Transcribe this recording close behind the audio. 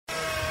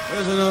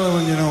There's another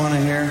one you don't want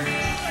to hear.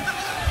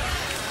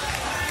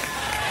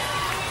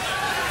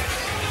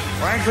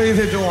 Frankly,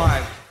 neither do I.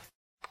 1,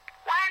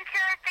 2,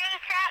 3,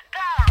 set,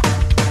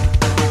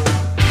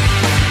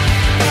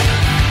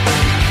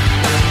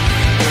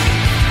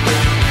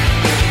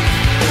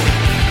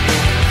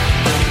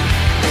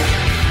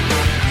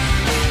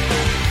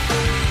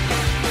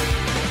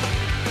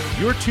 go!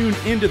 You're tuned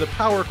into the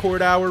Power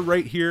Chord Hour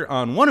right here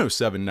on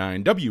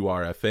 107.9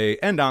 WRFA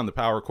and on the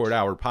Power Chord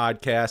Hour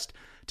podcast.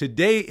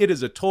 Today, it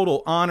is a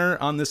total honor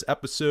on this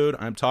episode.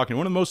 I'm talking to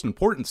one of the most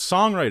important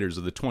songwriters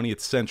of the 20th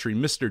century,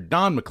 Mr.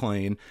 Don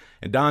McLean.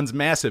 And Don's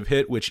massive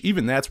hit, which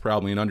even that's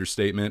probably an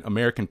understatement,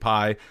 American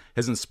Pie,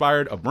 has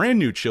inspired a brand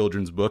new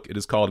children's book. It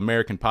is called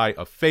American Pie,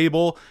 A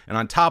Fable. And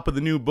on top of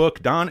the new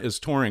book, Don is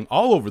touring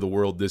all over the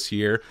world this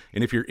year.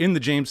 And if you're in the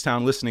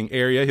Jamestown listening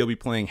area, he'll be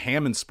playing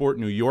Hammond Sport,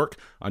 New York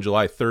on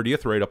July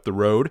 30th, right up the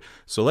road.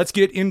 So let's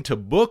get into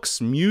books,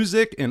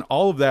 music, and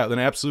all of that with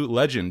an absolute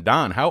legend.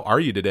 Don, how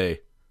are you today?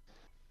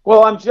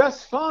 Well, I'm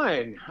just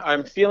fine.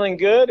 I'm feeling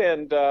good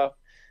and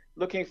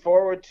looking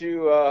forward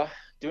to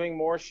doing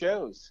more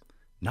shows.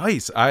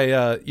 Nice.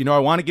 I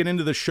want to get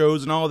into the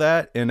shows and all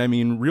that. And I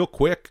mean, real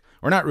quick,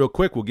 or not real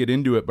quick, we'll get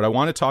into it, but I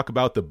want to talk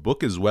about the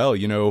book as well.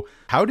 You know,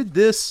 how did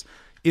this,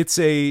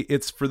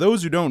 it's for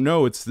those who don't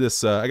know, it's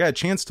this, I got a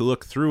chance to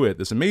look through it,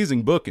 this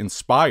amazing book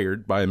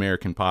inspired by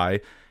American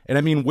Pie. And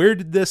I mean, where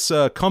did this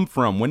come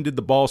from? When did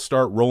the ball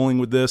start rolling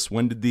with this?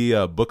 When did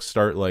the book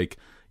start,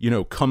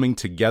 coming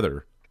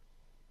together?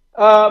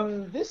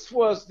 This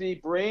was the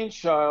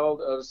brainchild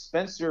of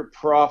Spencer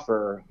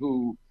Proffer,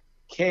 who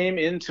came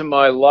into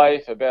my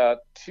life about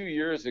 2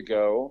 years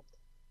ago.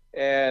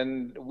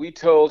 And we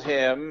told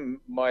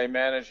him, my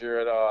manager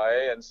and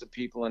I, and some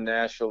people in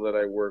Nashville that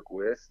I work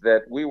with,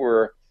 that we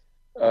were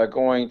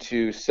going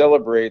to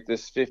celebrate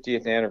this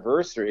 50th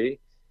anniversary.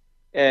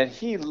 And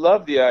he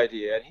loved the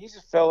idea. And he's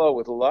a fellow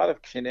with a lot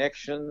of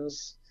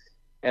connections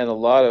and a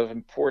lot of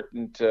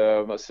important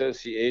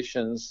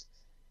associations.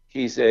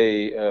 He's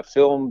a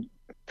film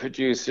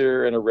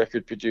producer and a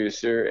record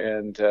producer,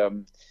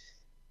 and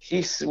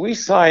we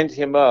signed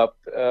him up,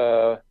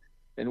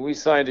 and we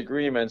signed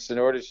agreements in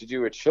order to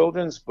do a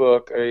children's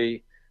book,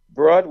 a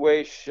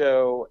Broadway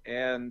show,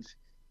 and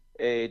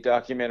a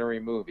documentary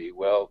movie.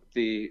 Well,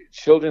 the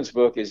children's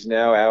book is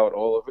now out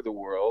all over the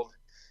world,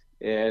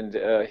 and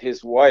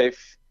his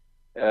wife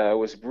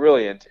was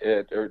brilliant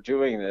at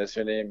doing this.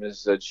 Her name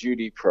is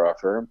Judy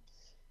Proffer,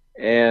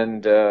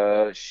 and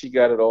she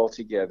got it all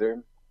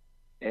together.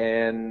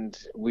 And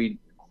we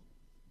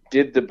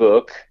did the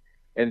book,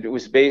 and it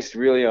was based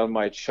really on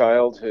my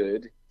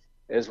childhood,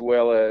 as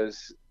well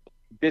as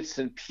bits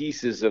and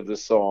pieces of the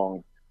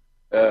song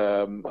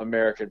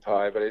American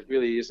Pie, but it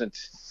really isn't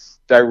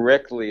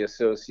directly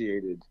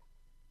associated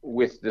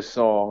with the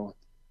song,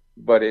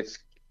 but it's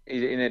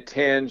in a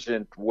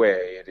tangent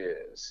way it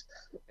is.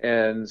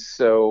 And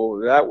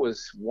so that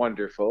was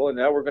wonderful. And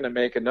now we're going to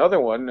make another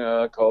one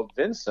called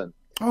Vincent.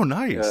 Oh,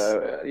 nice.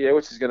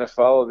 Which is going to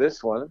follow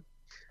this one.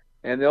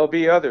 And there'll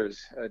be others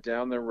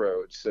down the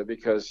road. So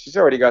because she's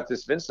already got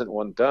this Vincent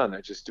one done,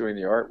 they're just doing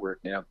the artwork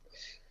now.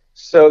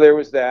 So there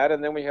was that,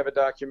 and then we have a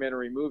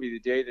documentary movie, The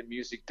Day the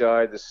Music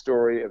Died, the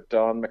story of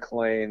Don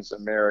McLean's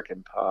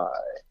American Pie.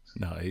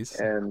 Nice.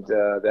 And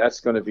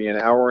that's going to be an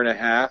hour and a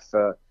half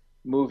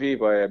movie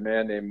by a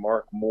man named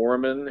Mark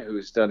Morman,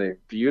 who's done a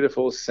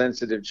beautiful,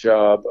 sensitive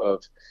job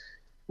of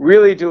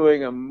really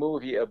doing a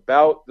movie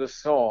about the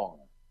song.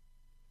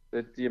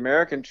 The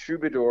American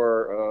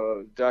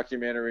Troubadour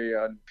documentary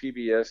on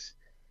PBS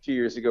a few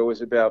years ago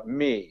was about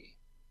me,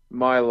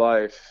 my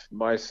life,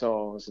 my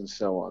songs, and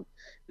so on.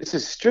 This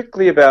is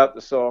strictly about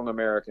the song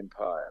American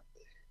Pie.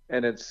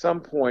 And at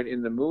some point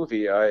in the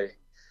movie, I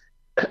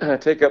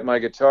take up my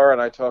guitar and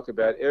I talk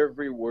about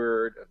every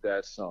word of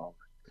that song.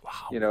 Wow.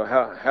 You know,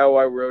 how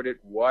I wrote it,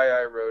 why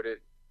I wrote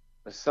it.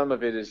 Some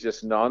of it is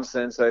just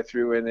nonsense I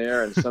threw in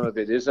there, and some of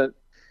it isn't.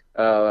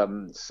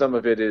 Some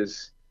of it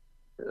is...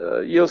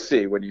 you'll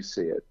see when you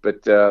see it,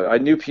 but I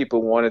knew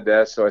people wanted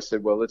that, so I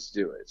said, well, let's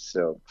do it.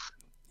 So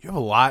you have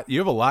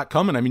a lot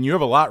coming. I mean, you have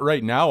a lot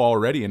right now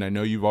already, and I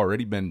know you've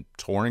already been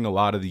touring a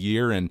lot of the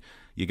year, and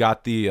you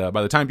got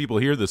by the time people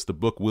hear this, the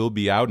book will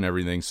be out and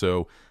everything.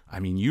 So I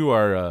mean, you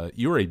are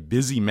a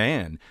busy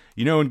man,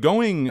 you know, and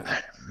going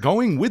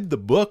with the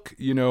book,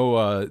 you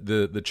know,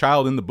 the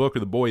child in the book,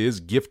 or the boy, is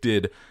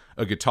gifted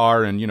a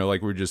guitar, and, you know,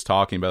 like we were just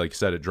talking about, like you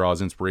said, it draws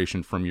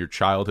inspiration from your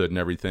childhood and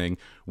everything.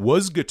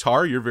 Was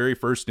guitar your very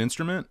first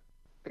instrument?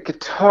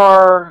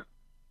 Guitar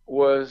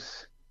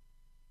was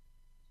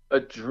a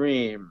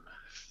dream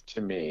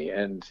to me,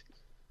 and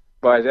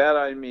by that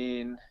I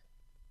mean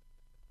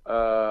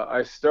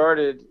I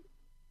started.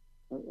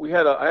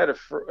 There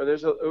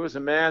was a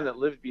man that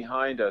lived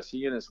behind us.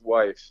 He and his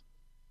wife,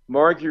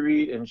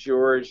 Marguerite and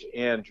George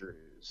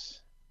Andrews.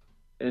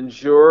 And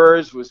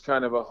George was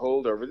kind of a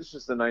holdover. This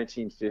was the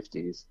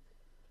 1950s.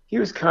 He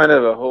was kind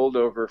of a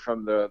holdover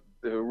from the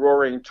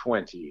Roaring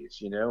Twenties,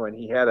 you know, and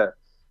he had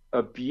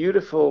a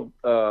beautiful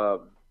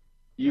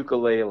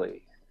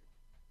ukulele,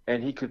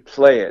 and he could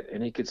play it,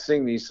 and he could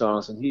sing these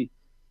songs, and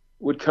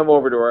would come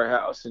over to our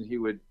house, and he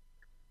would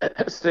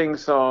sing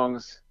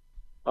songs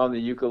on the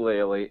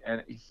ukulele,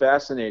 and he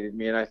fascinated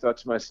me. And I thought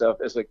to myself,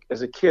 as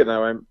a kid,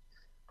 now I'm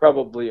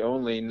probably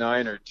only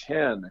 9 or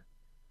 10.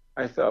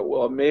 I thought,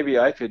 well, maybe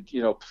I could,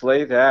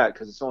 play that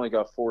because it's only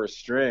got 4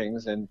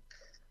 strings. And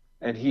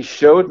he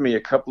showed me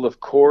a couple of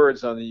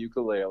chords on the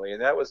ukulele,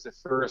 and that was the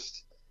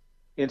first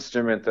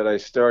instrument that I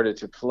started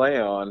to play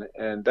on.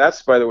 And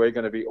that's, by the way,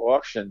 going to be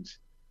auctioned.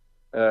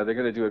 They're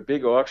going to do a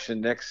big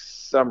auction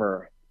next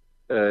summer,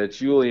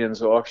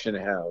 Julian's Auction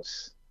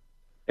House.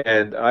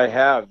 And I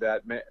have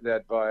that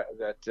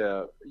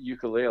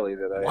ukulele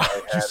that Wow, I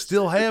had you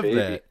still as a have baby.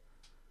 that?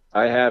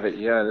 I have it,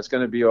 yeah. It's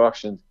going to be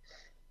auctioned.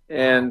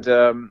 And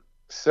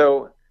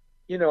so,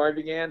 I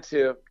began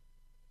to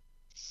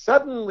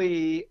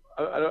suddenly,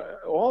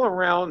 all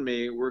around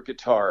me were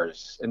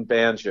guitars and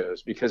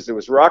banjos, because there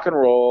was rock and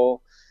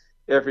roll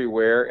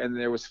everywhere and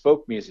there was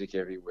folk music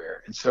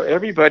everywhere. And so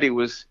everybody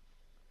was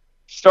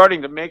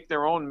starting to make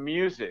their own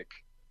music.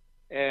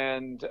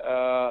 And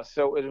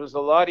so it was a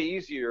lot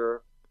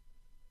easier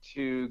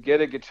to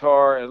get a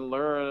guitar and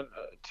learn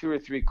 2 or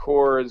 3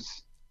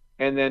 chords,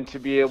 and then to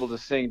be able to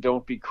sing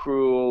 "Don't Be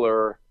Cruel"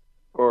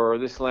 or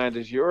 "This Land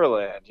Is Your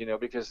Land,"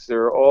 because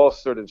they're all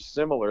sort of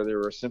similar. There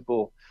were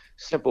simple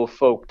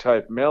folk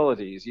type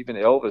melodies. Even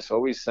Elvis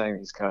always sang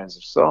these kinds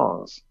of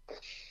songs.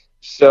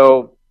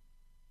 So,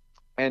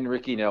 and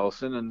Ricky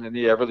Nelson and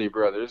the Everly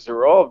Brothers, they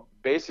were all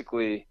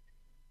basically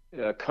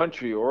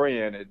country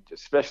oriented,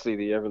 especially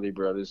the Everly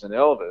Brothers and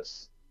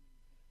Elvis.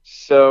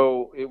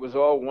 So it was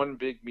all one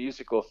big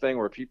musical thing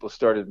where people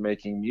started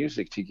making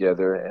music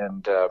together.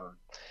 And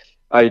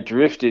I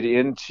drifted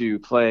into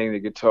playing the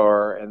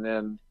guitar, and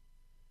then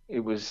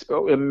it was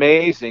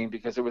amazing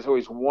because there was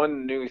always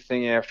one new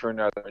thing after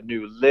another, a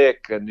new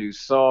lick, a new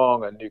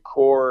song, a new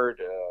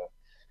chord.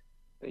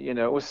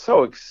 It was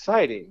so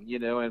exciting,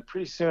 and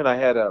pretty soon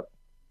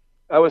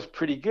I was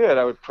pretty good.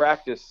 I would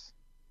practice,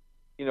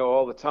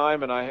 all the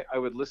time, and I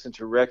would listen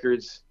to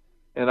records,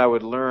 and I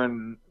would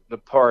learn the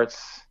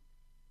parts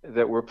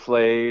that were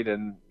played,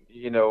 and,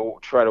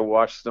 try to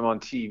watch them on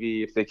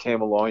TV if they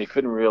came along. You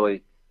couldn't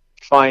really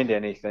find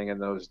anything in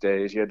those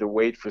days. You had to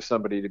wait for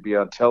somebody to be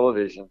on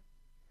television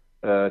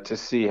to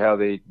see how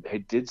they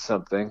did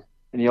something,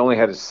 and you only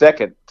had a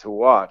second to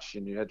watch,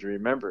 and you had to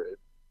remember it.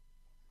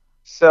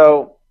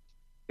 So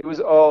it was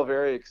all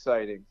very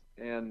exciting.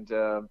 And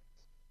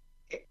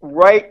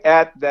right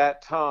at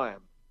that time,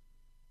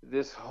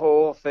 this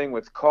whole thing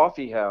with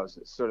coffee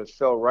houses sort of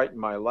fell right in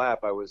my lap.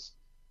 I was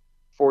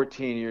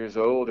 14 years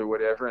old or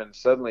whatever, and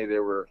suddenly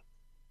there were,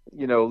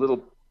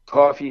 little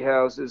coffee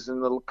houses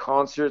and little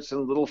concerts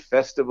and little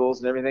festivals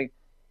and everything.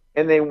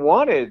 And they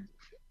wanted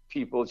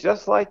people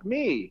just like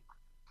me,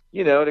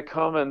 to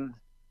come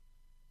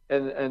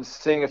and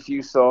sing a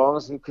few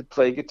songs and could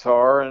play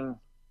guitar.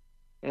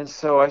 And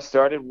so I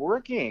started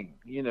working,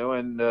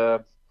 and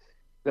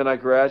then I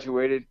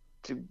graduated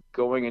to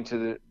going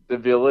into the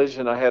village,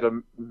 and I had a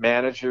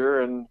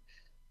manager, and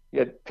he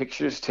had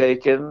pictures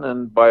taken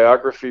and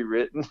biography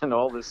written and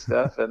all this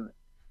stuff. And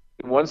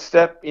one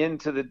step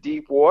into the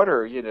deep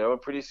water,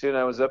 and pretty soon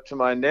I was up to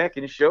my neck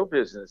in show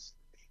business.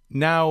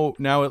 Now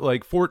at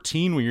like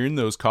 14, when you're in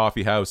those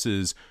coffee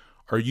houses,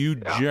 are you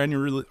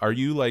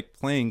like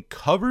playing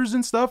covers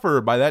and stuff,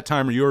 or by that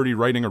time are you already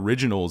writing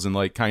originals and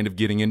like kind of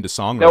getting into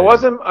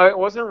songwriting? I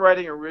wasn't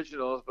writing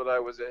originals, but I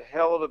was a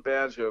hell of a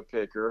banjo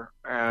picker,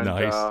 and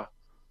Nice.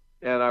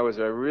 And I was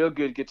a real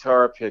good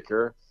guitar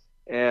picker,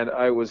 and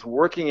I was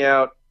working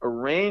out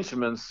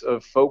arrangements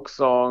of folk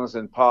songs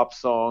and pop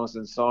songs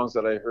and songs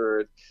that I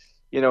heard,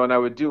 and I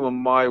would do them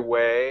my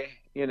way.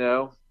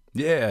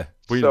 Yeah.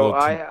 So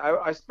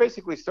I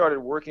basically started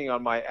working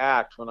on my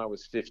act when I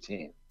was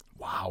 15.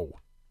 Wow.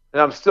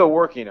 And I'm still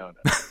working on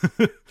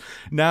it.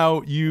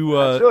 Now you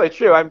It's really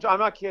true. I'm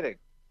not kidding.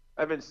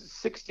 I've been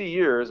 60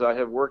 years I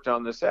have worked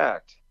on this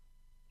act.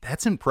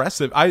 That's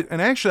impressive. I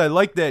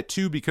like that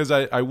too, because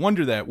I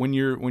wonder that when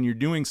you're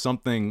doing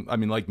something, I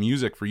mean, like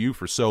music for you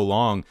for so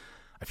long,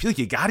 I feel like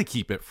you got to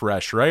keep it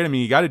fresh, right? I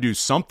mean, you got to do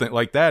something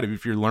like that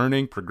if you're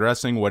learning,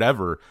 progressing,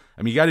 whatever.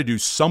 I mean, you got to do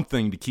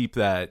something to keep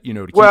that, to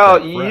keep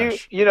that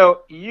fresh.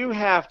 You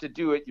have to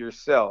do it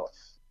yourself.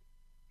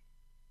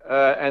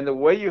 And the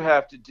way you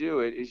have to do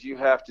it is you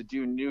have to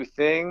do new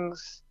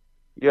things.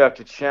 You have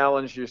to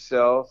challenge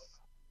yourself.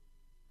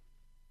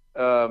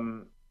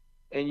 And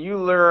you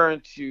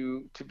learn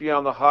to be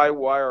on the high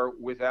wire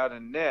without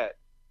a net.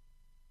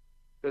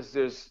 Because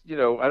there's,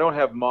 I don't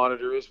have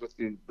monitors with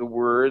the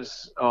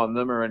words on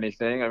them or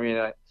anything. I mean,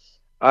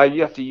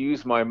 you have to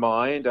use my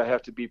mind. I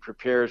have to be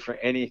prepared for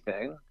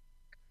anything.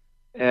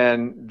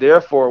 And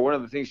therefore, one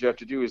of the things you have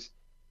to do is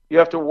you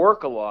have to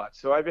work a lot.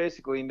 So I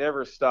basically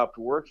never stopped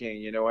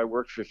working. I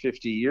worked for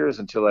 50 years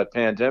until that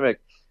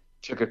pandemic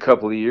took a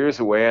couple of years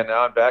away, and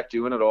now I'm back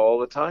doing it all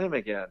the time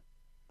again,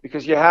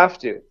 because you have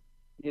to.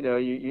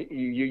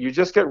 You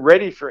just get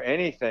ready for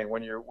anything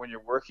when you're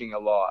working a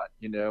lot,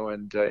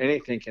 and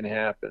anything can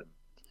happen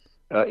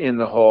in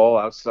the hall,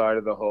 outside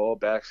of the hall,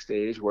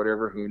 backstage,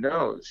 whatever. Who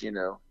knows,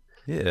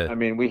 Yeah. I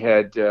mean, we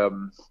had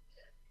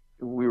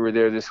we were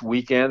there this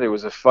weekend. There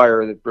was a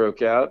fire that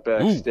broke out Ooh.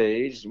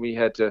 backstage. We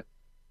had to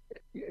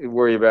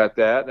worry about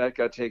that. That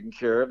got taken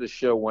care of. The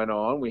show went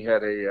on. We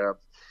had a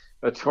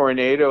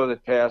tornado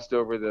that passed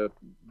over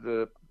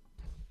the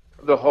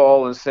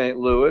hall in St.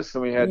 Louis,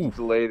 and we had Ooh. to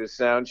delay the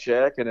sound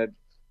check, and it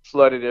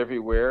flooded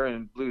everywhere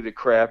and blew the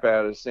crap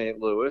out of St.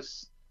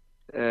 Louis.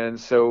 And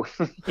so,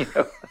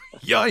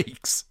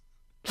 Yikes.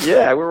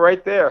 Yeah, we're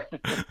right there.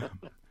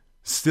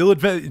 Still,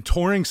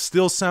 touring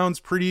still sounds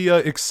pretty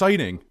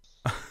exciting.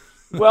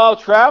 Well,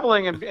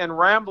 traveling and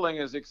rambling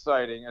is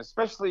exciting,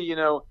 especially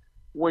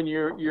when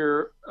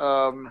you're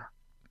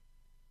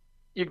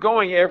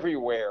going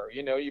everywhere.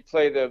 You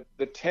play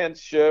the tent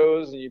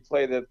shows, and you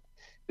play the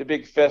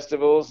big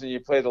festivals, and you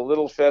play the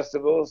little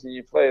festivals, and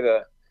you play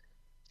the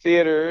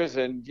theaters,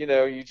 and you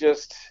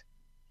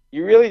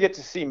really get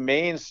to see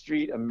Main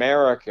Street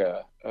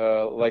America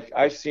like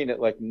I've seen it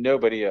like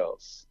nobody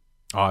else.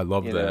 Oh, I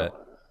love that.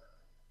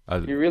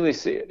 You really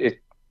see it.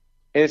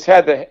 It's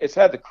had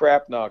the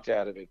crap knocked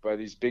out of it by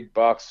these big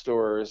box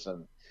stores,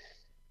 and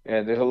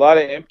there's a lot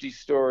of empty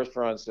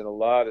storefronts in a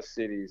lot of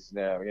cities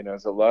now.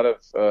 There's a lot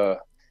of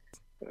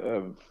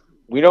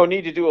we don't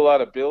need to do a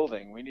lot of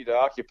building. We need to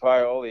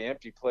occupy all the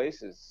empty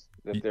places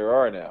that there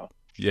are now.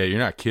 Yeah, you're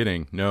not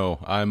kidding. No,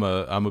 I'm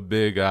a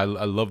big. I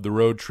love the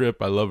road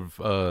trip. I love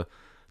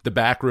the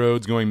back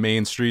roads, going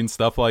Main Street and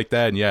stuff like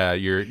that. And yeah,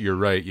 you're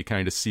right. You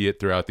kind of see it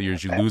throughout the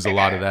years. You lose a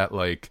lot of that,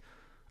 like,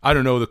 I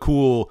don't know, the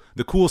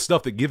cool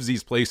stuff that gives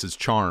these places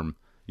charm.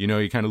 You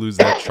kind of lose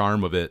that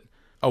charm of it.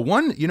 I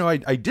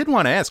did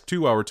want to ask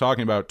too, while we're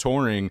talking about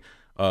touring.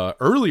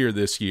 Earlier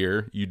this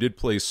year, you did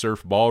play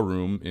Surf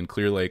Ballroom in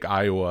Clear Lake,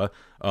 Iowa,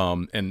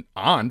 and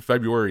on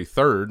February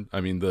 3rd,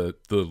 I mean the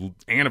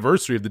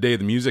anniversary of the day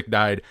the music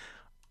died.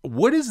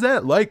 What is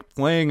that like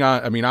playing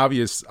on? I mean,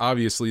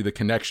 obviously the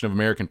connection of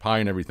American Pie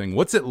and everything.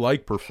 What's it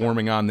like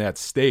performing on that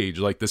stage,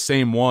 like the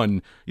same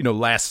one,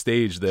 last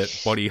stage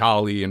that Buddy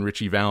Holly and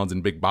Richie Valens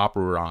and Big Bopper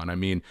were on? I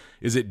mean,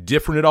 is it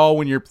different at all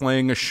when you're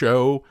playing a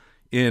show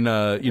in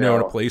in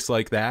a place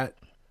like that?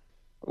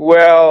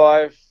 Well,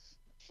 I've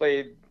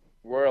played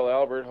Royal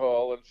Albert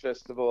Hall and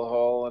Festival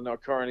Hall and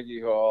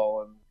Carnegie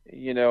Hall, and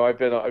I've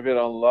been on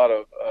a lot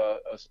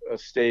of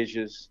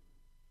stages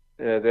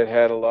that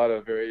had a lot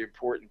of very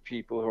important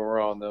people who were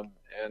on them,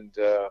 and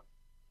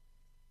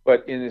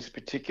but in this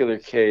particular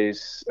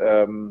case,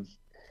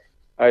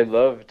 I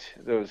loved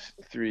those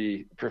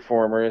three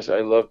performers.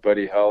 I loved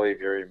Buddy Holly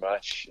very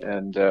much,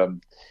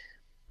 and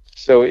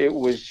so it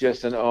was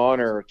just an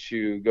honor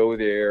to go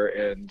there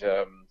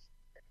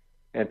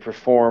and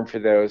perform for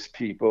those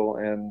people,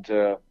 and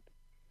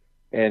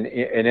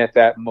at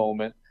that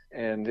moment,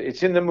 and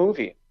it's in the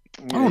movie.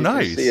 Oh,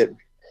 nice. You can see it.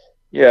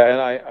 Yeah,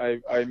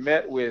 and I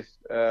met with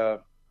the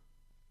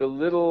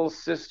little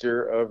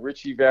sister of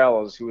Richie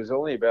Valens, who was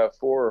only about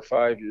 4 or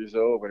 5 years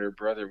old when her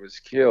brother was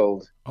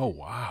killed. Oh,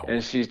 wow.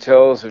 And she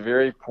tells a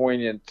very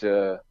poignant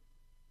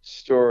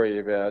story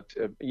about,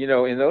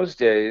 in those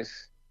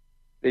days,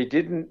 they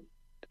didn't.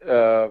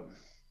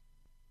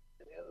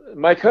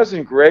 My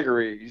cousin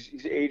Gregory,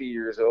 he's 80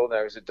 years old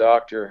now. He's a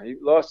doctor. He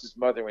lost his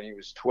mother when he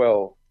was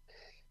 12.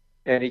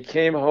 And he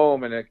came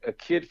home, and a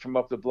kid from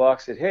up the block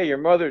said, "Hey, your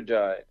mother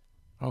died."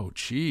 Oh,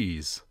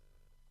 jeez.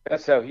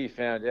 That's how he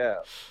found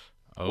out.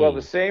 Oh. Well,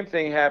 the same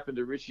thing happened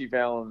to Richie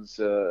Valens'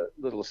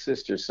 little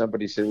sister.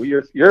 Somebody said, "Well,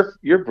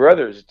 your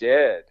brother's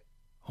dead."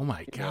 Oh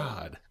my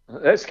God.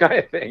 That kind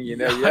of thing,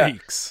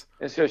 Yikes.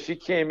 Yeah. And so she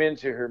came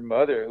into her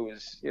mother, who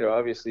was,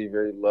 obviously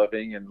very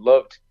loving and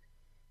loved.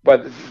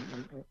 But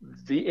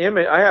the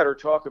image, I had her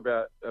talk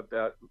about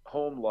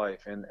home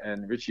life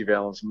and Richie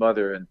Valens'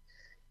 mother, and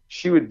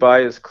she would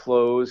buy his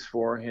clothes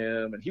for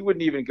him, and he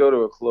wouldn't even go to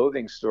a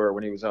clothing store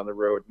when he was on the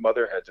road.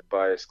 Mother had to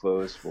buy his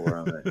clothes for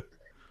him.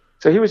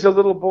 So he was a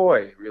little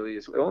boy, really,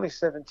 only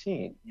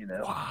 17,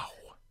 Wow.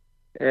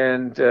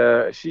 And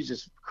she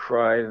just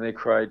cried, and they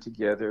cried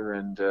together,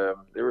 and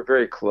they were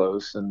very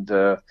close. And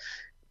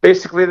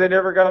basically, they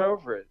never got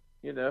over it.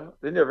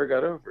 They never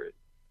got over it.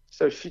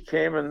 So she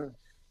came and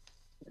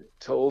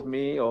told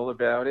me all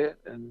about it,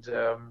 and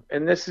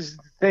this is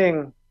the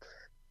thing.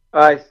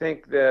 I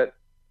think that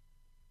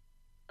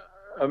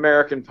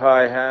American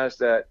Pie has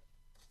that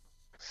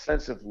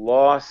sense of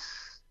loss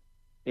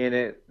in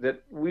it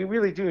that we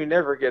really do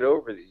never get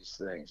over these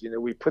things.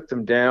 We put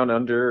them down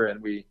under,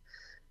 and we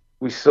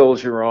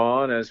soldier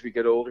on. As we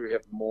get older, we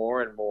have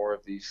more and more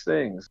of these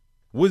things.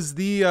 Was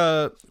the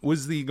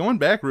going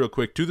back real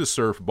quick to the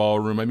Surf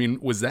Ballroom? I mean,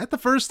 was that the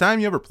first time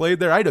you ever played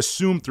there? I'd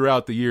assume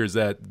throughout the years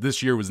that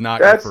this year was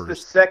not your first.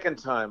 That's the second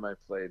time I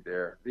played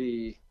there.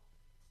 The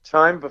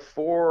time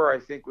before, I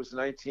think, was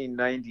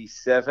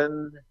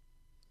 1997.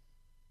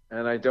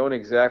 And I don't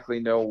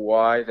exactly know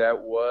why that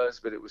was,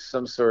 but it was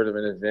some sort of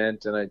an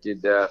event, and I did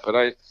that.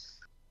 But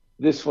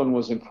this one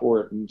was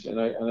important,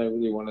 and I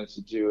really wanted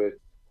to do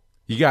it.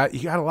 You got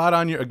a lot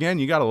on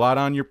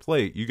your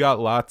plate. You got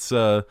lots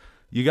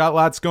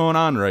going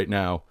on right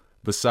now.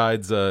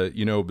 Besides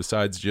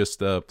just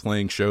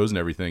playing shows and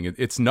everything.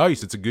 It's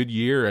nice. It's a good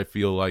year. I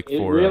feel like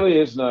it really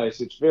is nice.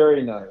 It's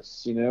very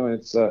nice.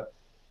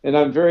 And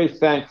I'm very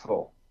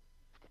thankful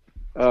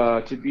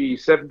to be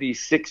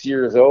 76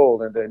 years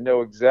old and to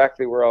know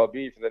exactly where I'll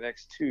be for the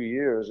next 2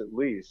 years at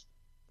least.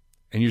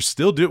 And you're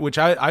still doing, which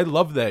I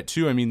love that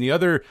too. I mean, the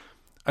other,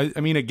 I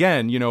mean,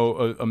 again,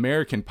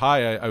 American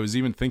Pie, I was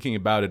even thinking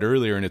about it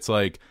earlier, and it's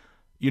like,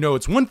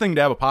 it's one thing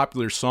to have a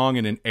popular song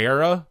in an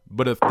era,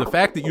 but if the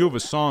fact that you have a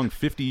song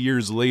 50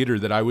 years later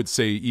that I would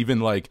say even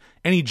like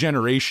any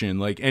generation,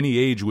 like any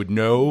age would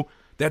know,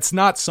 that's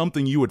not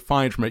something you would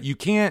find from it. You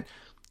can't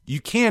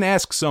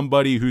ask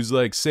somebody who's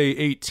like, say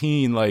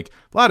 18, like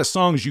a lot of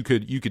songs you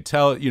could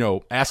tell,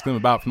 ask them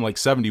about from like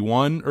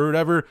 71 or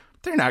whatever.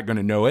 They're not going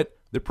to know it.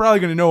 They're probably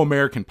going to know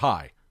American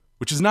Pie,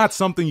 which is not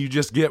something you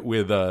just get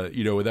with,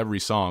 with every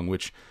song,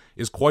 which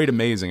is quite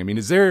amazing. I mean,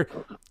 is there,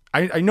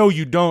 I know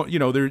you don't,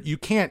 you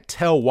can't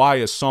tell why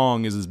a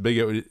song is as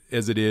big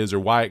as it is or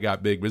why it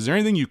got big, but is there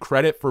anything you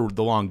credit for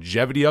the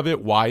longevity of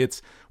it? Why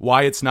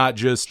it's not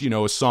just,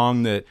 a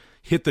song that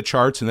hit the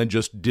charts and then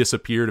just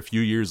disappeared a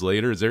few years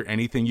later? Is there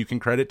anything you can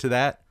credit to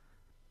that?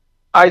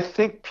 I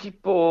think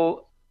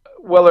well,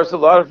 there's a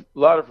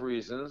lot of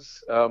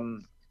reasons.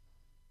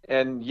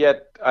 And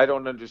yet I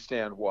don't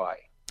understand why.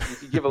 You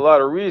could give a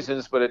lot of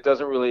reasons, but it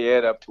doesn't really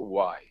add up to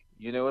why.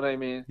 You know what I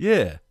mean?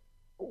 Yeah.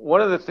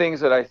 One of the things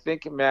that I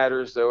think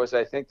matters, though, is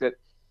I think that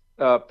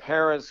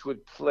parents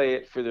would play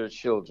it for their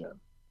children.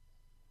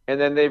 And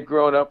then they've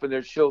grown up and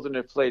their children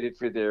have played it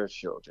for their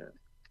children.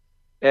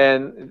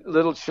 And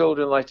little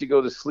children like to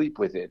go to sleep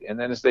with it. And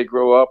then as they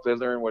grow up, they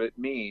learn what it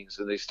means.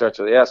 And they start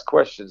to ask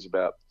questions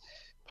about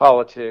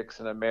politics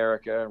and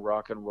America and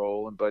rock and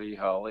roll and Buddy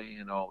Holly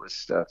and all this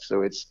stuff.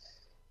 So it's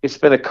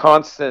been a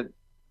constant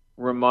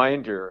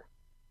reminder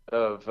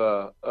of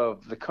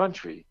the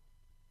country,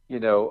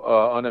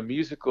 on a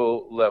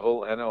musical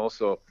level and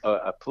also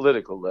a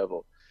political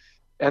level.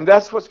 And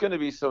that's what's going to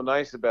be so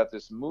nice about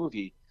this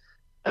movie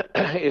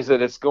is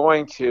that it's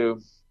going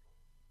to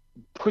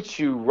put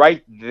you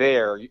right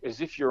there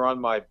as if you're on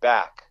my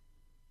back,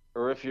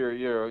 or if you're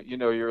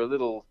a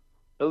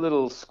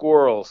little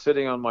squirrel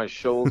sitting on my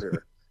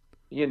shoulder,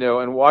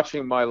 and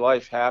watching my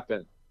life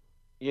happen.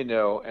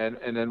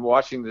 And then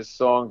watching this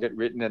song get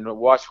written and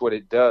watch what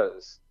it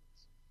does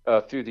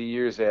through the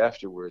years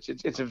afterwards.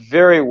 It's a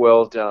very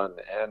well done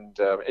and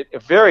a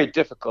very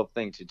difficult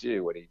thing to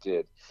do, what he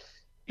did,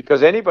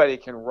 because anybody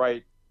can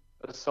write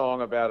a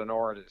song about an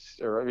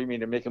artist, or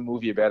to make a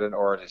movie about an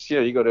artist.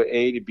 You go to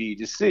A to B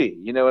to C.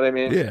 You know what I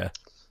mean? Yeah.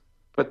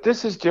 But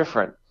this is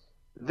different.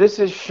 This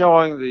is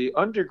showing the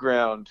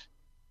underground,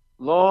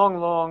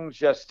 long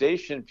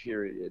gestation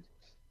period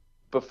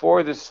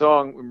before this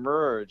song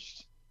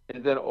emerged.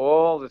 And then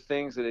all the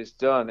things that it's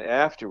done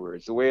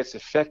afterwards, the way it's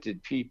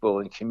affected people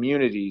and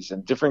communities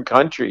and different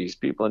countries,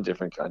 people in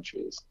different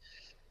countries,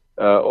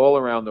 all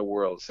around the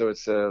world. So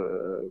it's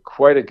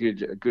quite a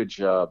good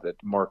job that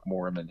Mark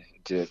Moorman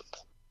did.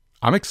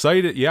 I'm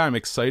excited. Yeah, I'm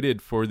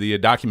excited for the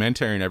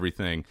documentary and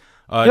everything.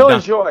 You'll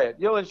enjoy it.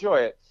 You'll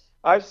enjoy it.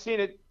 I've seen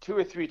it 2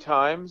 or 3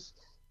 times,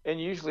 and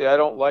usually I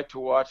don't like to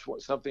watch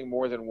something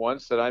more than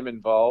once that I'm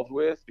involved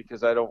with,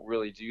 because I don't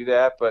really do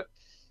that. But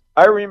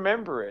I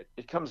remember it.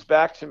 It comes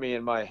back to me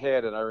in my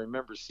head, and I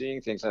remember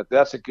seeing things.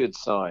 That's a good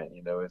sign.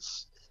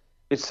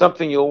 It's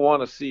something you'll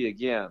want to see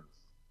again.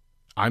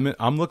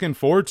 I'm looking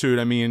forward to it.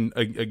 I mean,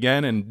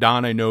 again, and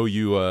Don, I know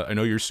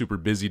you're super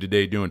busy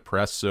today doing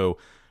press, so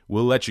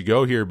we'll let you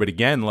go here. But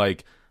again,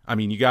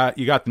 you got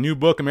the new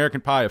book,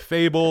 American Pie: A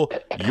Fable.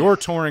 You're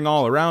touring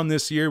all around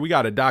this year. We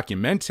got a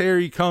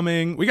documentary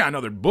coming. We got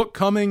another book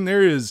coming.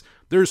 There's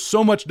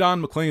so much Don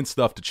McLean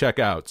stuff to check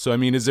out. So, I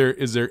mean, is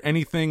there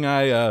anything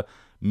I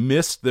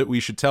missed that we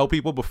should tell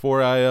people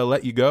before I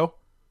let you go?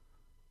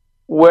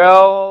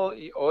 Well,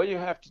 all you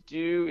have to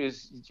do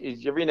is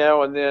every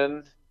now and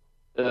then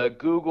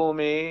Google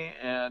me,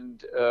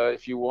 and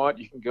if you want,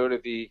 you can go to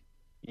the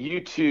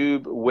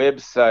YouTube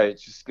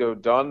website. Just go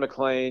Don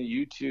McLean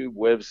YouTube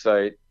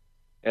website,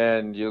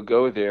 and you'll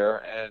go there,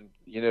 and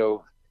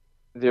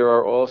there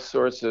are all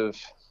sorts of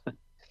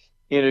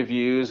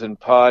interviews and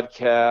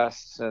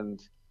podcasts,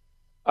 and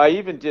I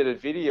even did a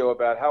video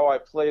about how I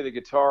play the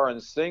guitar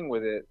and sing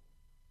with it,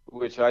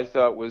 which I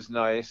thought was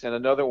nice. And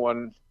another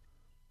one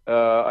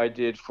I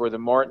did for the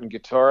Martin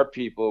guitar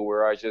people,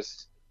 where I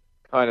just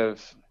kind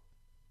of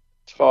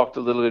talked a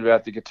little bit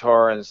about the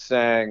guitar and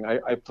sang.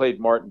 I played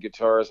Martin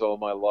guitars all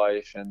my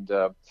life, and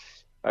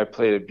I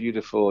played a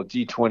beautiful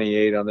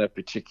D28 on that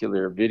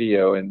particular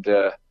video. And,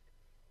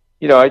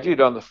 I do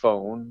it on the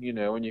phone,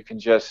 and you can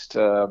just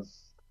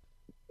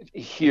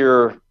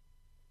hear.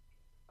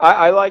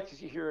 I like to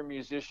hear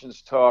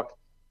musicians talk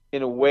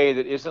in a way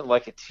that isn't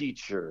like a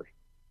teacher.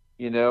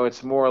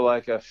 It's more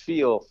like a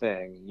feel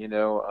thing,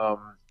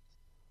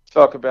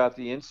 talk about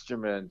the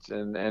instrument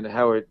and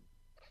how it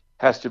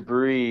has to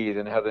breathe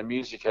and how the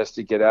music has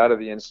to get out of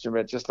the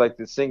instrument, just like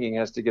the singing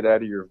has to get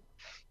out of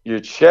your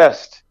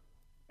chest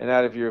and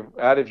out of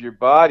your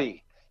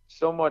body.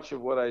 So much of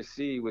what I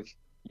see with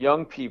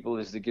young people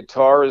is the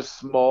guitar is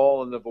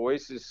small and the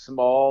voice is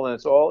small and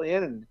it's all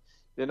in.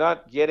 They're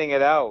not getting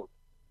it out.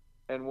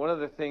 And one of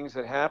the things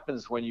that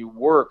happens when you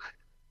work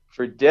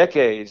for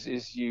decades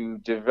is you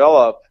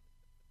develop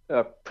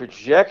a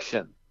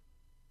projection,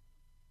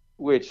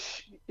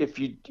 which if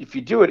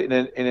you do it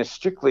in a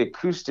strictly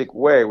acoustic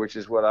way, which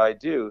is what I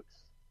do,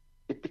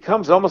 it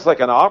becomes almost like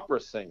an opera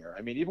singer.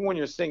 I mean, even when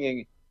you're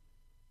singing,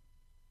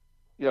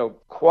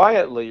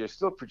 quietly, you're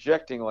still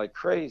projecting like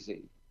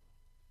crazy.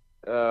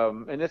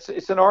 And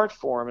it's an art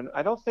form, and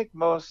I don't think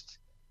most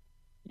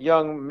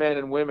young men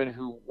and women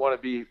who want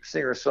to be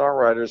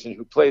singer-songwriters and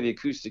who play the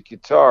acoustic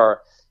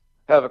guitar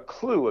have a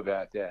clue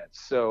about that.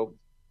 So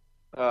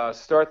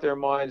start their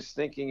minds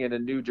thinking in a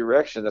new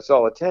direction. That's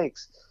all it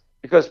takes,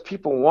 because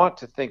people want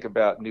to think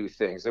about new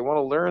things. They want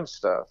to learn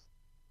stuff,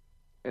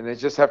 and they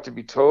just have to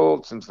be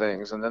told some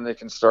things, and then they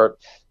can start.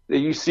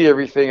 You see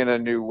everything in a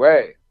new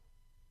way.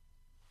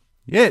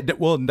 Yeah,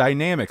 well,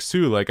 dynamics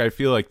too. Like I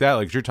feel like that,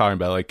 like you're talking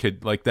about,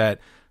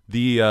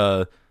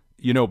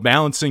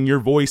 balancing your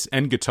voice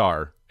and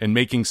guitar and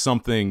making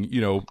something,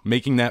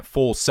 making that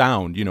full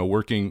sound,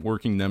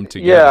 working them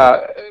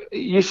together. Yeah,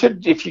 you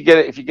should, if you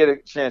get a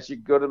chance, you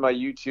can go to my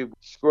YouTube,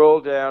 scroll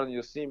down, and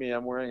you'll see me.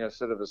 I'm wearing a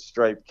sort of a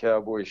striped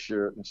cowboy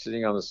shirt and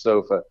sitting on the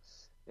sofa,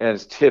 and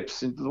it's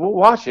tips. And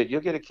watch it;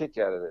 you'll get a kick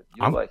out of it.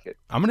 You'll like it.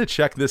 I'm gonna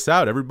check this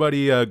out.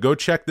 Everybody, go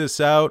check this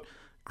out.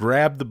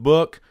 Grab the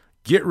book.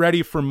 Get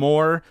ready for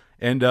more.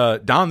 And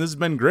Don, this has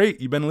been great.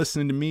 You've been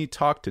listening to me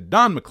talk to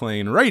Don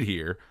McLean right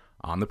here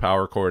on the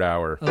Power Chord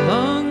Hour. A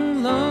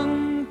long,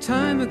 long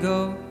time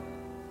ago,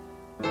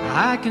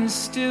 I can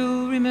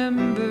still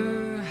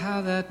remember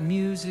how that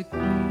music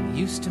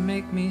used to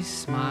make me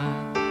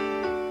smile.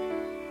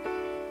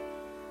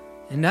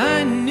 And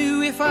I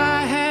knew if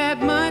I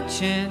had my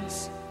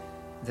chance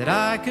that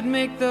I could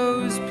make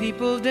those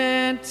people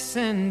dance,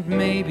 and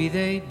maybe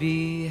they'd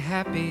be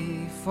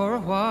happy for a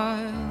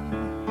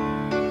while.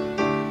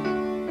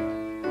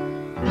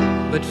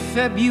 But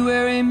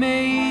February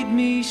made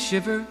me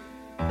shiver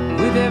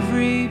with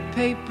every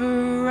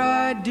paper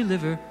I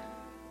deliver.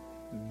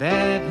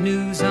 Bad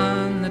news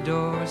on the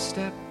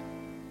doorstep,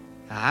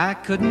 I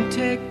couldn't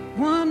take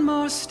one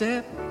more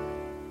step.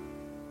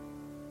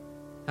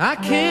 I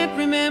can't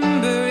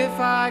remember if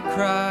I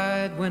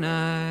cried when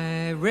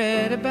I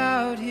read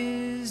about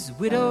his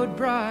widowed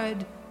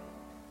bride,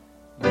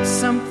 but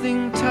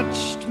something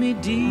touched me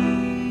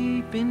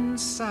deep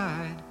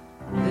inside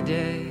the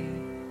day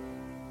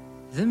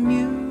the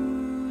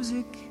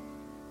music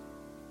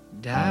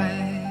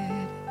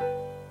died.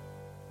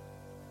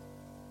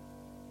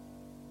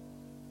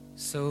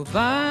 So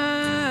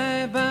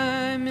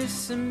bye-bye,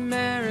 Miss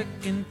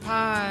American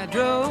Pie.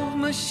 Drove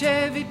my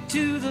Chevy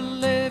to the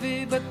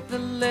levee, but the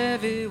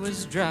levee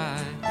was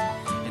dry.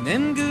 And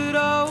them good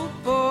old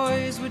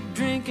boys were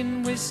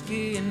drinking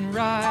whiskey and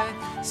rye,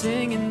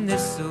 singing,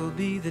 "This'll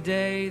be the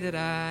day that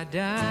I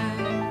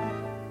die.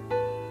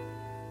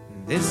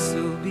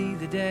 This'll be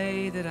the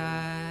day that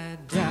I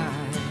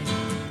die."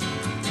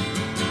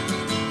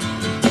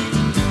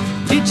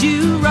 Did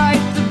you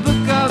write the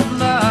book of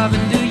love,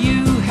 and do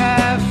you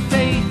have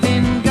faith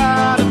in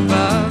God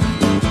above?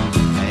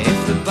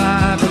 If the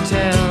Bible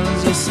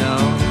tells you so.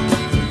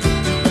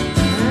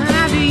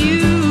 Now, do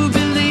you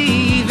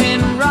believe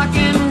in rock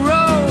and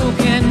roll?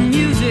 Can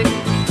music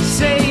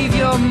save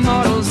your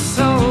mortal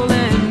soul?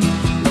 And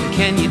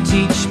can you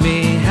teach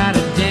me how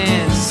to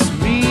dance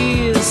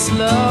real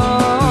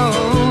slow?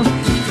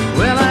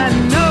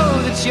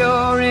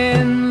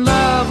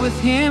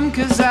 Him,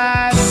 'cause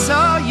I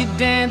saw you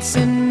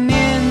dancing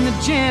in the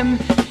gym.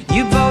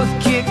 You both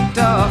kicked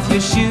off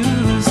your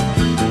shoes.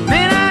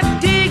 Man, I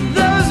dig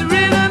those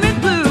rhythmic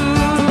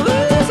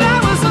blues. I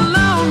was a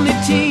lonely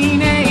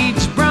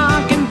teenage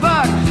bronc and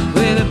buck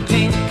with a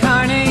pink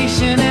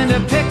carnation and a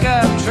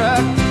pickup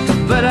truck,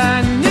 but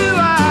I knew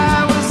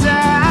I was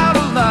out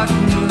of luck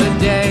the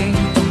day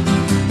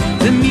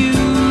the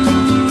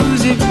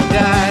music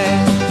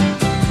died.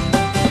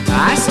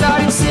 I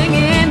started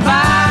singing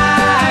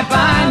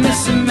bye-bye,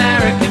 Miss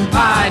American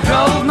Pie.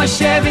 Drove my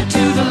Chevy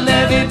to the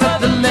levee, but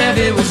the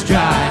levee was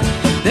dry.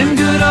 Them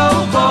good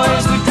old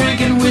boys were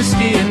drinking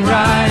whiskey and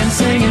rye and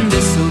singing,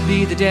 "This'll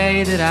be the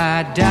day that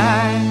I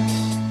die.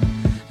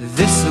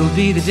 This'll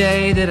be the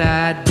day that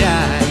I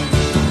die."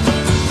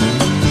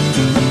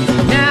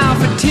 Now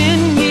for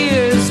 10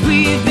 years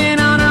we've been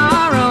on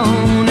our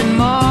own, and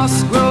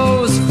moss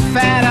grows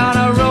fat on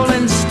a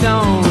rolling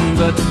stone,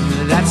 but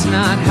that's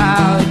not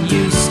how it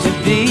used to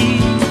be.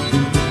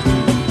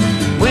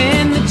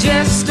 When the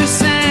jester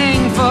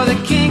sang for the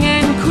king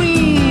and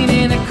queen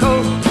in a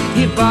coat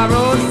he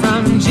borrowed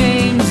from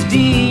James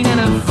Dean, and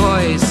a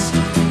voice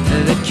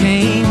that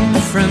came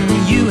from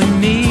you and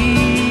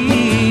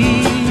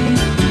me.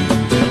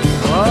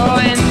 Oh,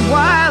 and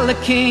while the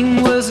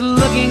king was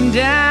looking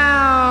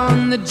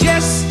down, the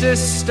jester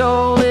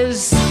stole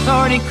his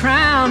thorny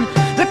crown.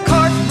 The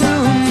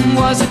courtroom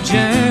was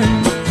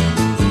adjourned.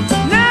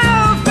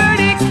 No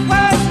verdict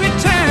was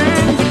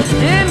returned.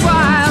 And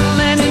while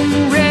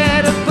Lennon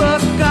read a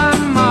book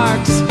on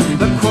Marx,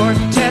 the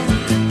quartet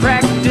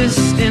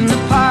practiced in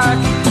the park,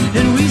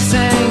 and we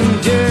sang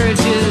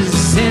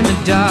dirges in the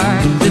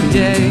dark the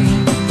day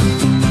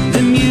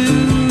the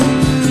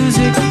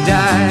music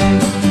died.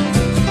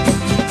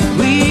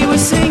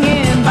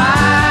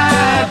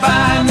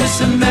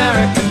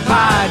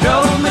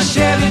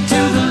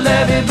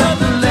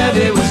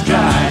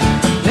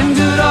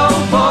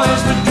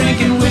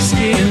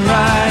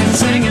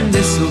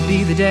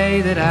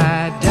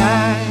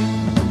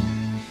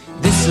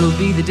 this'll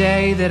be the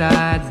day that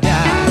I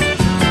die.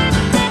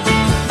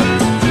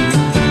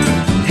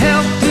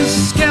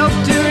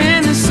 Helter-skelter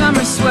in the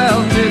summer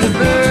swelter, the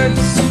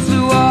birds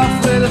flew off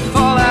with a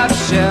fallout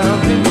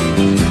shelter,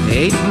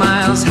 8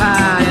 miles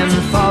high and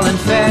falling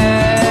fast.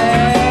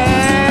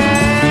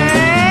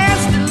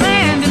 It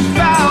landed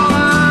foul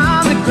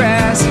on the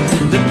grass.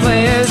 The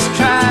players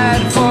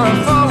tried for a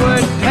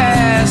forward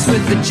pass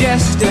with the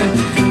jester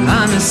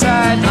on the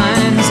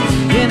sidelines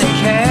in a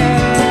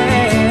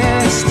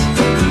cast.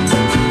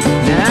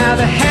 Now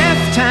the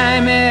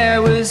halftime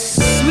air was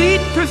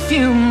sweet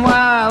perfume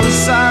while the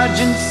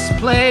sergeants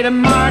played a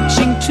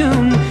marching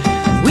tune.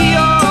 We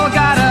all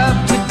got up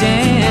to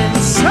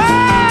dance,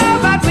 oh,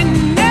 but we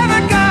never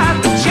got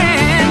the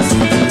chance,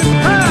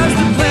 'cause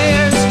the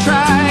players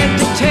tried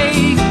to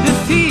take the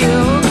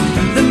field.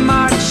 The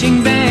marching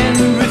band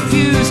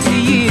refused to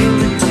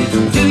yield.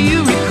 Do you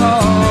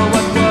recall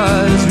what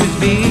was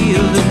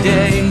revealed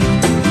today?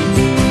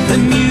 The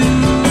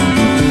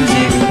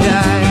music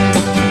died.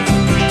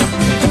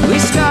 We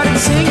started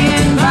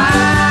singing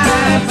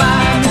bye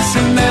bye Miss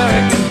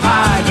American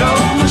Pie.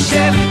 Drove my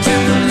Chevy to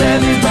the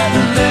levee, but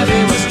the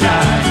levee was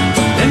dry.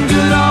 Them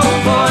good old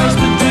boys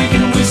were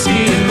drinking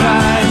whiskey and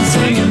rye and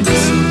singing,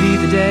 this'll be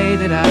the day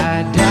that I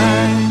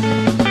die.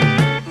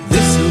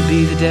 This'll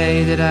be the day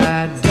that I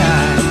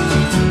die.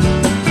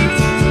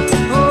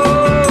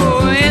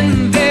 Oh, and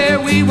there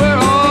we were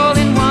all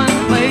in one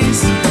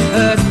place,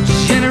 a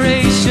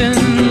generation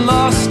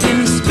lost in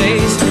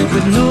space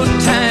with no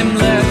time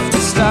left to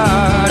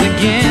start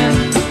again.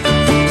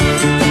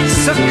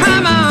 So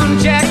come on,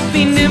 Jack,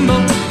 be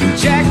nimble,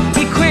 Jack,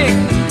 be quick.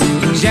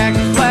 Jack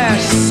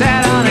Flash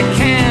sat on a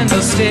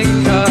candlestick,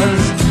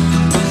 'cause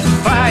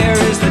fire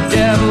is the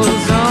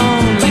devil's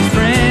only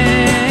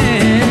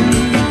friend.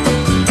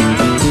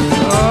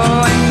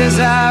 Oh, and as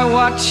I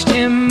watched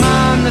him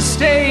on the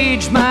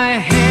stage, my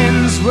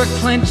hands were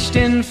clenched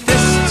in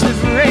fists of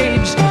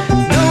rage.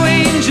 No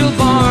angel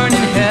born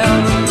in hell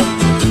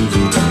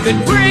could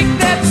break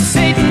that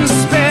Satan's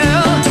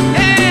spell.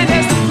 And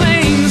as the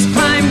flames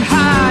climbed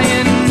high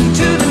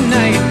into the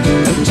night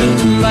to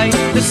light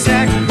the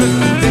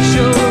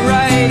sacrificial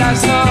rite, I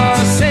saw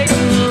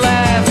Satan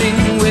laughing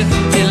with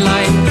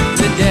delight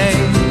today.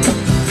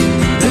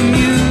 The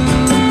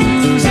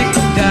music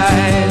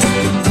died.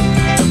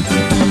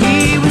 He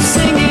was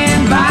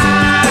singing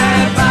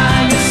bye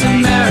bye Miss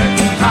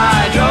American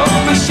Pie.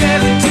 Drove my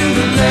Chevy to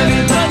the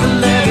levee, but the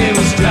levee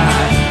was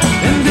dry.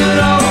 Them good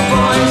old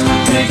boys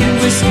were drinking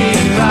whiskey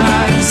and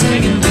rye and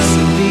singing,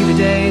 this'll be the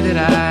day that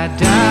I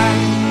die.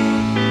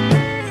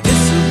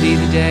 This'll be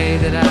the day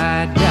that I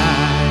die.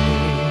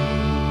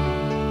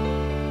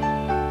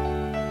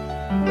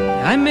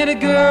 I met a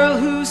girl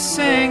who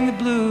sang the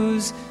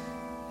blues,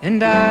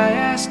 and I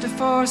asked her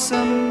for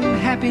some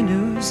happy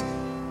news,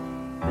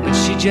 but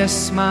she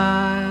just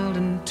smiled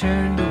and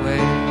turned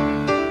away.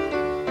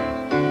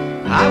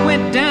 I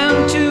went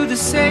down to the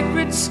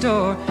sacred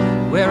store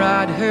where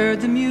I'd heard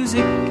the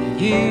music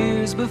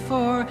years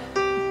before,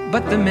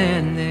 but the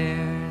man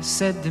there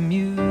said the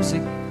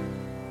music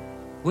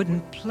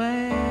wouldn't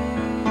play.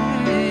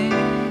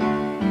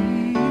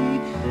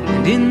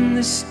 And in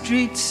the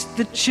streets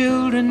the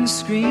children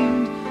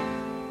screamed,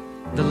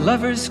 the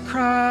lovers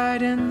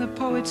cried and the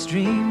poets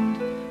dreamed,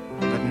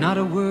 but not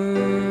a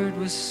word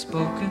was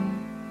spoken.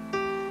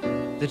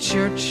 The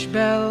church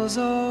bells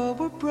all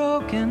were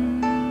broken.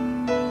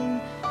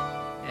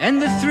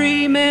 And the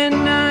 3 men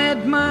I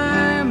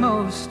admire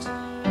most,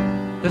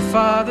 the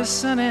Father,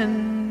 Son,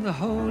 and the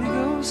Holy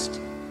Ghost,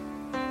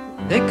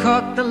 they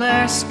caught the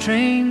last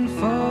train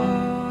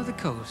for the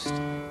coast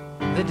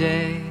the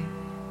day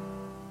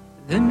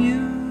the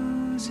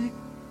music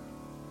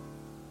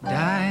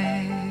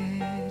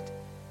died.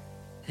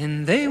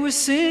 And they were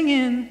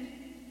singing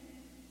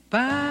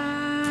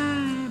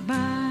bye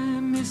bye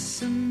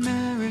Miss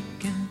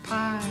American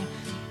Pie.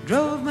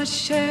 Drove my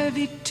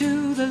Chevy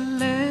to the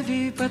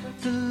levee, but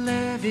the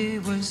levee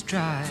was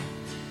dry.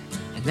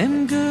 And them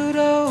good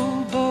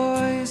old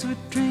boys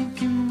were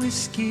drinking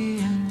whiskey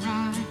and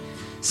rye,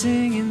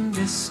 singing,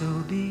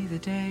 this'll be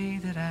the day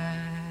that I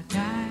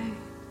die.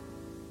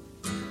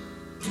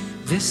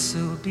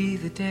 This'll be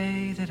the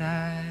day that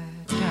I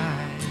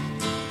die.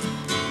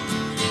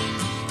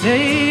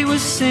 They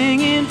were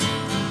singing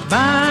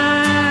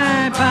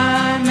bye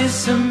bye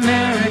Miss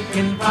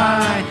American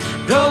Pie.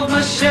 Drove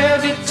my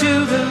Chevy to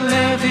the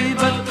levee,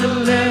 but the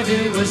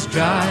levee was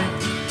dry.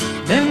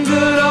 Them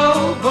good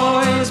old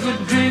boys were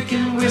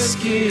drinking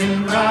whiskey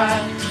and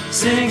rye,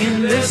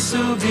 singing,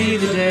 this'll be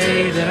the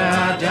day that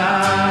I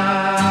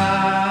die.